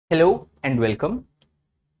Hello and welcome.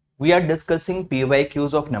 We are discussing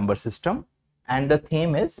PYQs of number system and the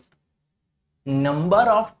theme is number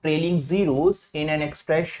of trailing zeros in an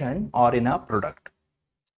expression or in a product.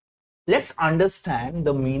 Let's understand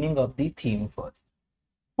the meaning of the theme first.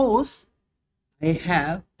 Suppose I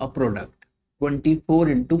have a product 24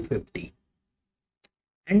 into 50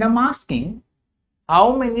 and I'm asking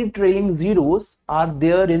how many trailing zeros are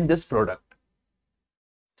there in this product.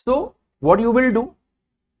 So what you will do?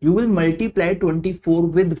 You will multiply 24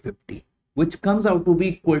 with 50, which comes out to be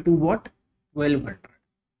equal to what? 1200.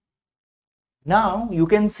 Now you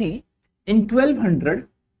can see in 1200,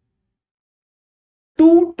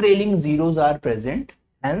 two trailing zeros are present.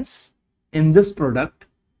 Hence, in this product,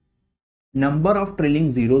 number of trailing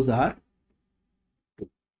zeros are 2.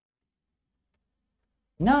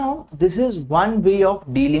 Now, this is one way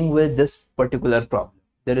of dealing with this particular problem.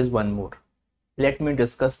 There is one more. Let me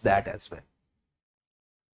discuss that as well.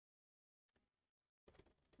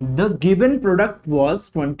 The given product was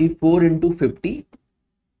 24 into 50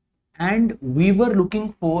 and we were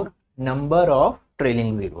looking for number of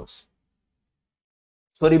trailing zeros.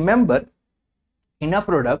 So remember, in a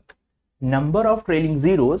product, number of trailing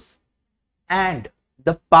zeros and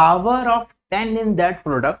the power of 10 in that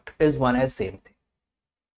product is one and same thing.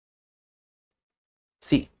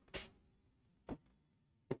 See,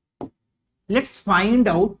 let's find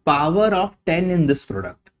out power of 10 in this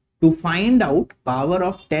product. To find out power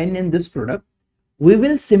of 10 in this product, we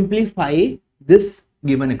will simplify this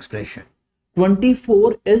given expression.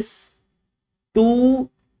 24 is 2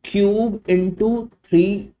 cube into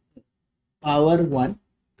 3 power 1.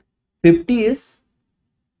 50 is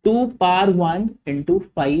 2 power 1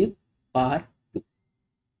 into 5 power 2.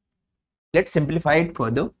 Let's simplify it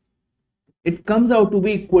further. It comes out to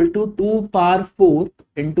be equal to 2 power 4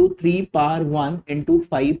 into 3 power 1 into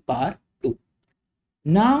 5 power 2.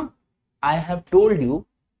 Now, I have told you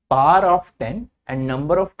power of 10 and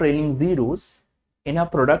number of trailing zeros in a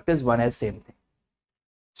product is one and same thing.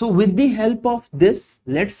 So with the help of this,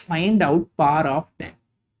 let's find out power of 10.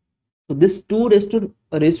 So this 2 raised to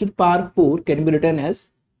the power 4 can be written as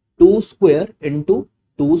 2 square into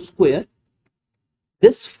 2 square.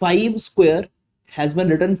 This 5 square has been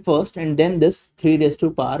written first and then this 3 raised to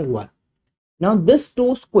the power 1. Now this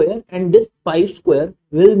 2 square and this 5 square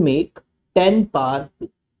will make 10 power 2.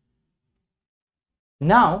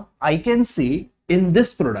 Now I can see in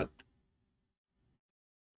this product,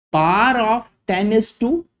 power of 10 is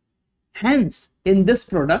 2. Hence, in this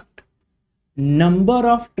product, number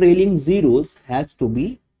of trailing zeros has to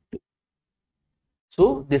be 2.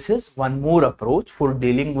 So this is one more approach for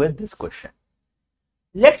dealing with this question.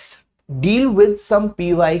 Let's deal with some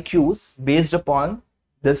PYQs based upon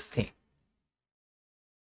this thing.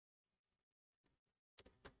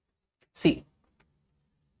 See,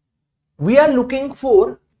 we are looking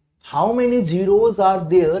for how many zeros are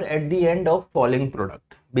there at the end of following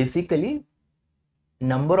product. Basically,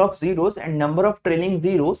 number of zeros and number of trailing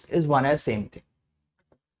zeros is one and same thing.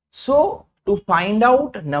 So, to find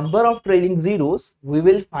out number of trailing zeros, we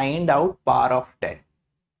will find out power of 10.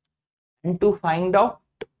 And to find out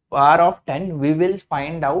power of 10, we will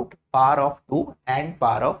find out power of 2 and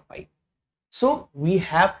power of 5. So, we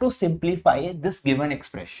have to simplify this given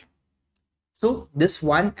expression. So, this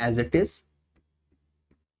one as it is.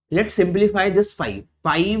 Let's simplify this 5.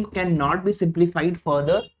 5 cannot be simplified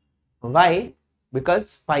further. Why?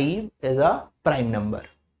 Because 5 is a prime number.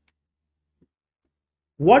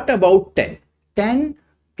 What about 10? 10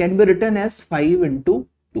 can be written as 5 into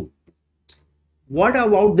 2. What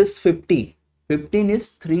about this 50? 15 is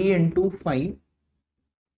 3 into 5.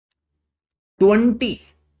 20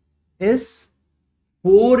 is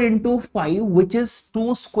 4 into 5, which is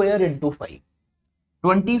 2 square into 5.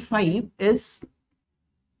 25 is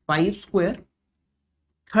 5 square.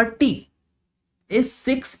 30 is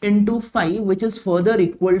 6 into 5, which is further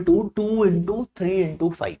equal to 2 into 3 into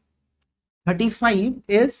 5. 35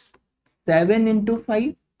 is 7 into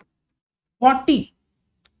 5. 40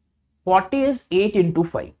 is 8 into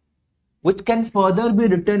 5, which can further be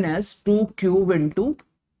written as 2 cube into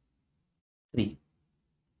 3.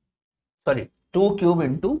 Sorry, 2 cube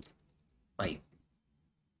into 5.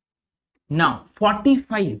 Now,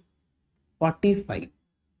 45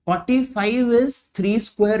 is 3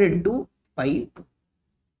 square into 5.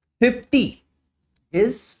 50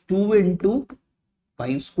 is 2 into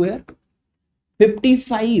 5 square.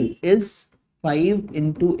 55 is 5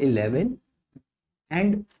 into 11.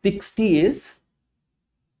 And 60 is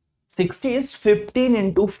 15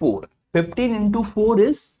 into 4. 15 into 4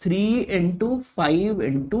 is 3 into 5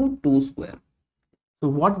 into 2 square. So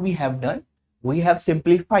what we have done? We have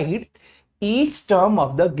simplified each term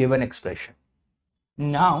of the given expression.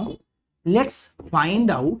 Now let's find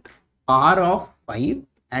out power of 5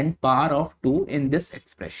 and power of 2 in this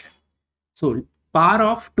expression. So power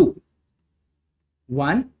of 2,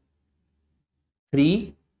 1,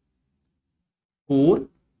 3, 4,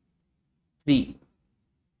 3,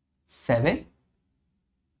 7,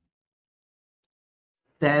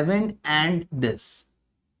 7 and this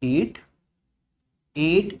 8,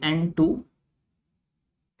 8 and 2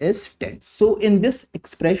 is 10. So in this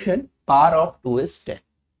expression, power of 2 is 10.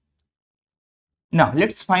 Now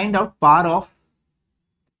let's find out power of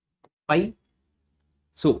 5.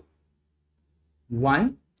 So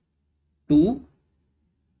 1, 2,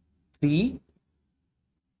 3,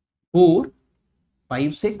 4,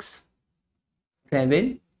 5, 6,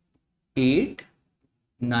 7, 8,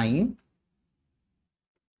 9,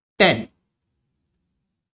 10,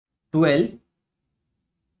 12,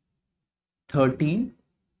 13,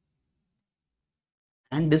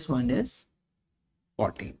 and this one is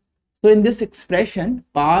 14. So in this expression,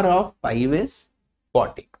 power of 5 is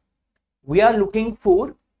 40. We are looking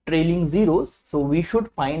for trailing zeros, so we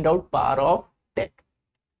should find out power of 10.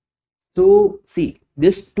 So see,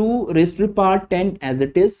 this 2 raised to the power 10 as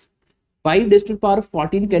it is, 5 raised to the power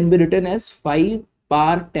 14 can be written as 5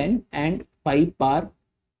 power 10 and 5 power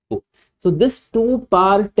 4. So this 2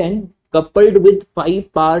 power 10 coupled with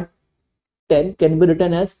 5 power 10 can be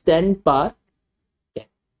written as 10 power 10.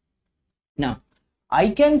 Now I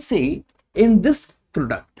can say in this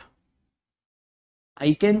product,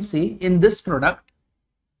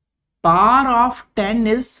 power of 10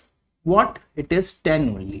 is what? It is 10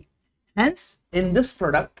 only. Hence in this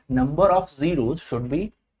product, number of zeros should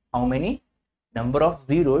be how many? Number of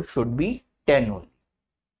zeros should be 10 only.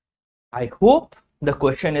 I hope the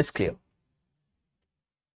question is clear.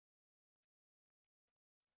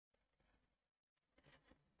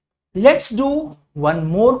 Let's do one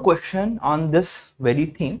more question on this very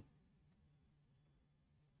theme.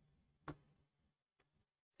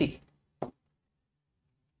 See,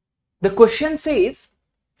 the question says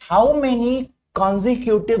how many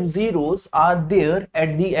consecutive zeros are there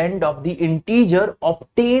at the end of the integer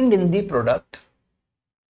obtained in the product?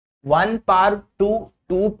 1 power 2,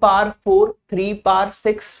 2 power 4, 3 power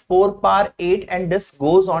 6, 4 power 8, and this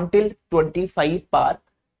goes on till 25 power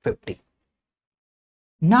 50.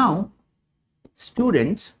 Now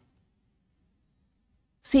students,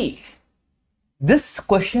 see, this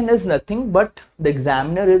question is nothing but the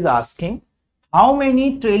examiner is asking how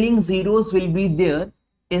many trailing zeros will be there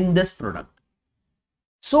in this product.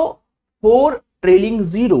 So for trailing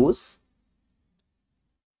zeros,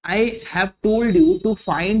 I have told you to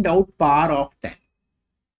find out power of 10.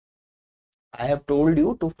 I have told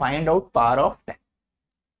you to find out power of 10.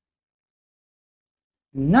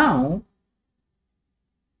 Now,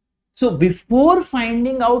 so before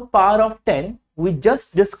finding out power of 10, we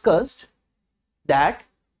just discussed that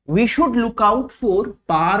we should look out for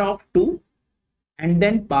power of 2 and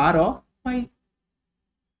then power of 5.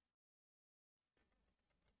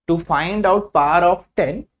 To find out power of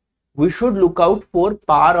 10, we should look out for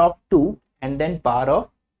power of 2 and then power of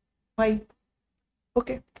 5.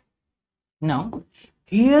 Okay. Now,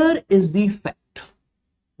 here is the fact.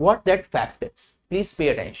 What that fact is? Please pay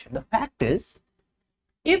attention. The fact is,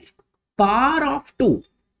 if power of 2,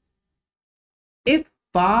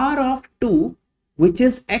 which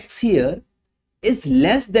is x here, is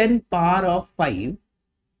less than power of 5,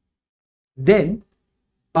 then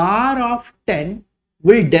power of 10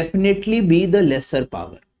 will definitely be the lesser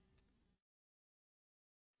power.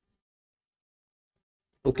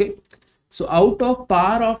 Okay. So out of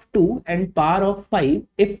power of 2 and power of 5,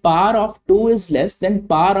 if power of 2 is less, then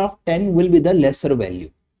power of 10 will be the lesser value.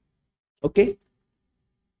 Okay.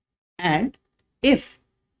 And if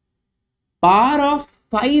power of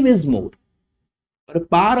 5 is more or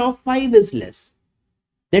power of 5 is less,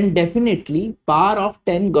 then definitely power of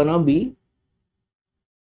 10 gonna be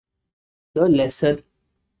the lesser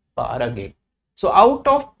power again. So out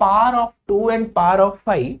of power of 2 and power of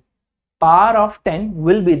 5, power of 10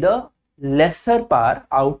 will be the lesser power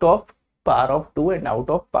out of power of 2 and out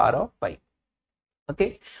of power of 5.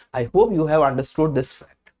 Okay, I hope you have understood this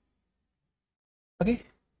fact. Okay,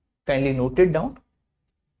 kindly note it down.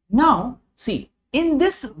 Now see, in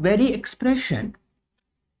this very expression,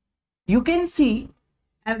 you can see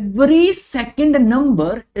every second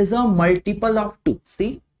number is a multiple of 2.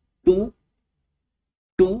 See, 2,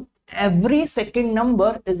 2, every second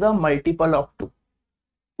number is a multiple of 2.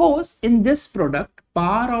 Suppose in this product,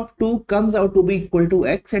 power of 2 comes out to be equal to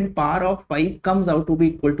x and power of 5 comes out to be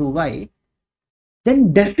equal to y,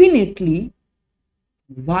 then definitely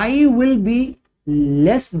y will be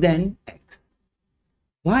less than x.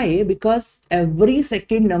 Why? Because every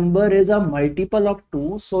second number is a multiple of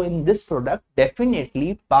 2. So in this product,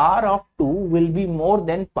 definitely power of 2 will be more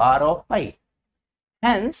than power of 5.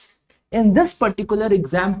 Hence, in this particular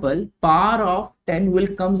example, power of 10 will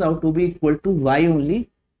comes out to be equal to y only,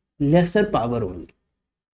 lesser power only.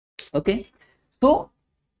 Okay. So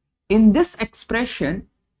in this expression,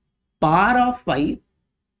 power of 5,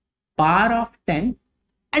 power of 10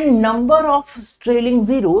 and number of trailing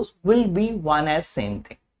zeros will be one as same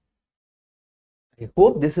thing. I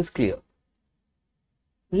hope this is clear.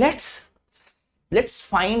 Let's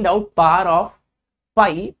find out power of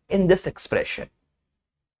 5 in this expression.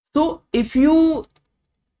 So if you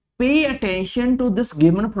pay attention to this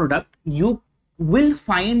given product, you will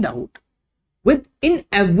find out in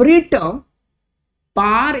every term,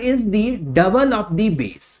 power is the double of the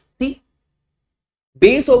base. See,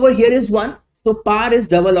 base over here is 1, so power is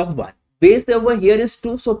double of 1. Base over here is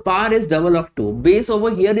 2, so power is double of 2. Base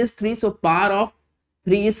over here is 3, so power of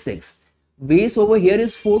 3 is 6. Base over here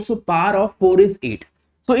is 4, so power of 4 is 8.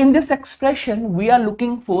 So in this expression, we are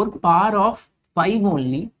looking for power of 5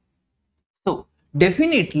 only. So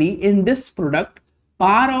definitely in this product,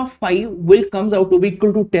 power of 5 will comes out to be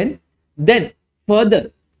equal to 10. Then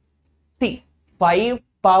further, see, 5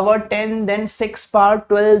 power 10, then 6 power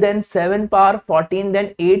 12, then 7 power 14,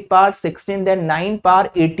 then 8 power 16, then 9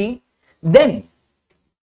 power 18, then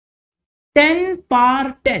 10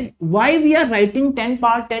 power 10. Why we are writing 10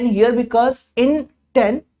 power 10 here? Because in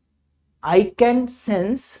 10, I can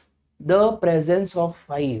sense the presence of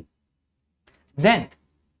 5. Then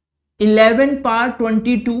 11 power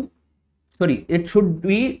 22, sorry, it should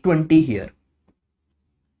be 20 here.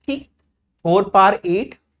 See, 4 power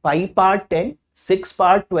 8, 5 power 10, 6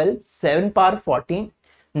 power 12, 7 power 14,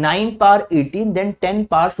 9 power 18, then 10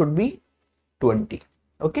 power should be 20.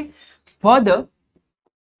 Okay. Further,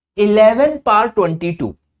 11 power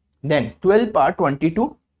 22, then 12 power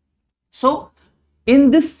 22. So in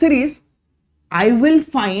this series, I will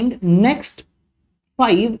find next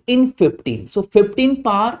 5 in 15. So 15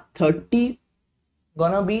 power 30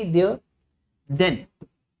 gonna be there. Then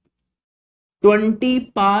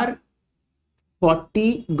 20 power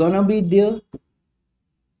 40 gonna be there.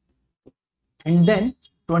 And then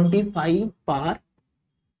 25 power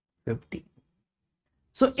 50.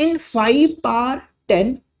 So in 5 power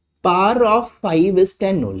 10, power of 5 is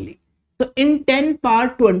 10 only. So in 10 power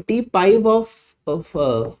 20, power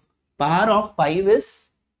of 5 is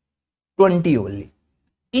 20 only.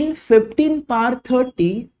 In 15 power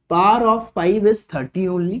 30, power of 5 is 30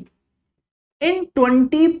 only. In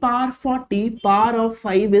 20 power 40, power of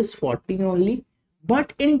 5 is 40 only.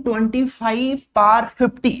 But in 25 power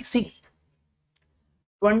 50, see,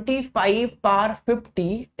 25 power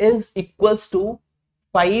 50 is equals to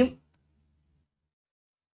 5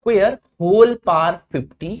 square whole power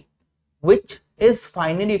 50, which is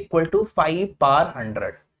finally equal to 5 power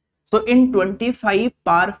 100. So in 25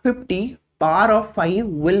 power 50, power of 5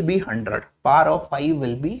 will be 100. Power of 5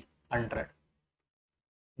 will be 100.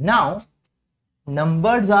 Now,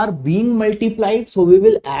 numbers are being multiplied, so we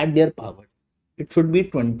will add their powers. It should be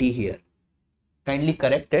 20 here. Kindly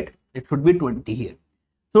correct it. It should be 20 here.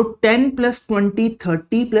 So 10 plus 20,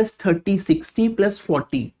 30 plus 30, 60 plus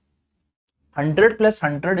 40. 100 plus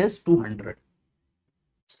 100 is 200.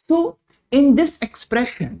 So in this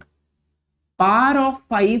expression, power of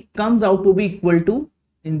 5 comes out to be equal to,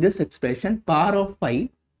 in this expression, power of 5,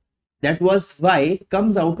 that was y,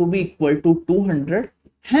 comes out to be equal to 200.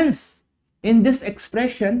 Hence, in this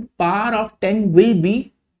expression, power of 10 will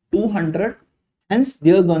be 200. Hence,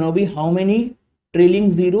 there are gonna be how many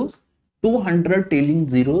trailing zeros? 200 trailing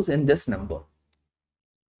zeros in this number.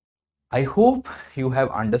 I hope you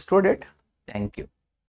have understood it. Thank you.